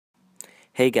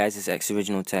Hey guys, it's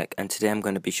xOriginalTech, and today I'm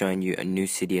going to be showing you a new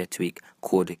Cydia tweak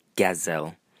called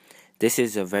Gazelle. This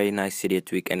is a very nice Cydia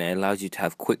tweak, and it allows you to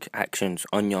have quick actions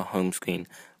on your home screen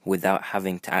without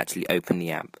having to actually open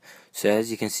the app. So as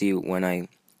you can see, when I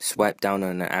swipe down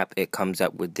on an app, it comes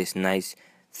up with this nice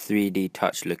 3D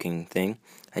touch looking thing,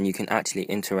 and you can actually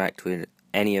interact with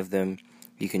any of them.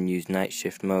 You can use night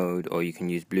shift mode, or you can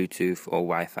use Bluetooth or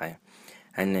Wi-Fi,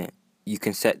 and you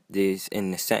can set this in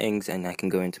the settings, and I can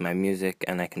go into my music,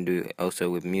 and I can do it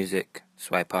also with music,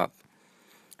 swipe up.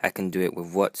 I can do it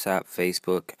with WhatsApp,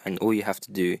 Facebook, and all you have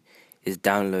to do is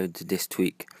download this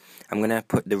tweak. I'm going to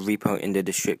put the repo in the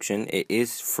description. It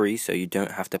is free, so you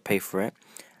don't have to pay for it,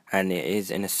 and it is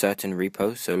in a certain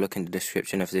repo, so look in the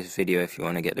description of this video if you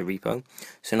want to get the repo.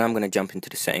 So now I'm going to jump into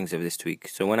the settings of this tweak.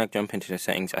 So when I jump into the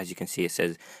settings, as you can see, it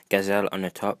says Gazelle on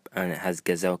the top, and it has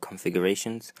Gazelle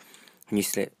configurations. When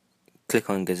you click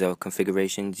on Gazelle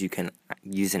configurations, you can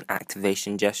use an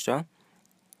activation gesture.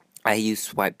 I use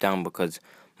swipe down because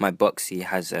my Boxy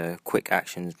has a quick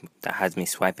actions that has me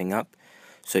swiping up.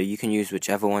 So you can use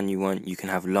whichever one you want. You can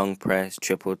have long press,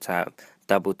 triple tap,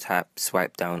 double tap,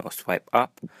 swipe down, or swipe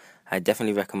up. I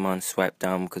definitely recommend swipe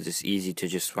down because it's easy to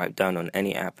just swipe down on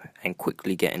any app and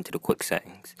quickly get into the quick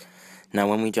settings. Now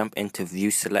when we jump into view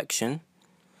selection,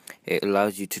 it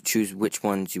allows you to choose which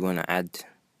ones you want to add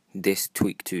this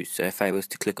tweak to. So if I was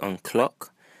to click on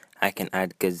clock, I can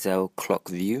add Gazelle clock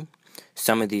view.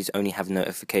 Some of these only have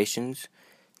notifications.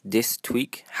 This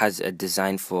tweak has a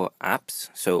design for apps,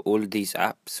 so all of these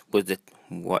apps was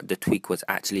what the tweak was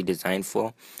actually designed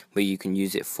for, where you can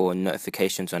use it for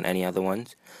notifications on any other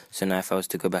ones. So now if I was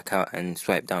to go back out and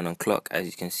swipe down on clock, as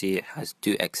you can see, it has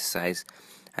do exercise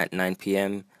at 9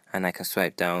 p.m. and I can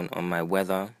swipe down on my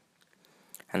weather,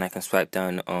 and I can swipe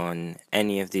down on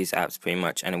any of these apps pretty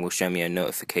much, and it will show me a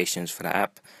notifications for the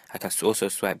app. I can also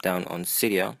swipe down on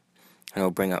Cydia, and it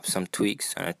will bring up some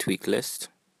tweaks and a tweak list.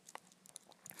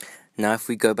 Now if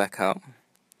we go back out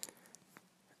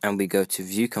and we go to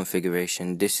view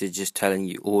configuration, this is just telling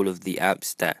you all of the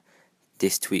apps that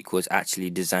this tweak was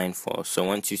actually designed for. So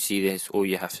once you see this, all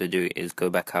you have to do is go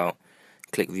back out,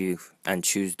 click view, and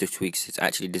choose the tweaks it's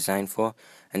actually designed for.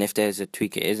 And if there's a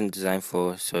tweak it isn't designed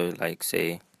for, so like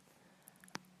say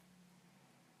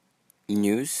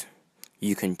news,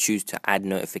 you can choose to add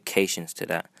notifications to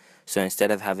that. So instead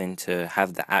of having to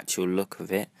have the actual look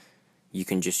of it, you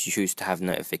can just choose to have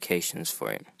notifications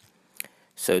for it.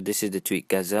 So this is the tweak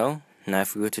Gazelle. Now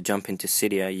if we were to jump into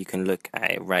Cydia, you can look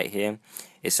at it right here.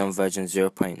 It's on version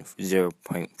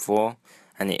 0.0.4,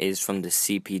 and it is from the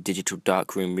CP Digital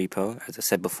Darkroom repo. As I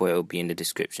said before, it will be in the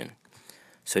description.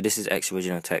 So this is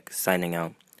xOriginalTech signing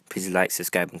out. Please like,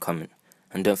 subscribe, and comment.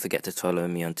 And don't forget to follow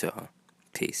me on Twitter.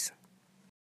 Peace.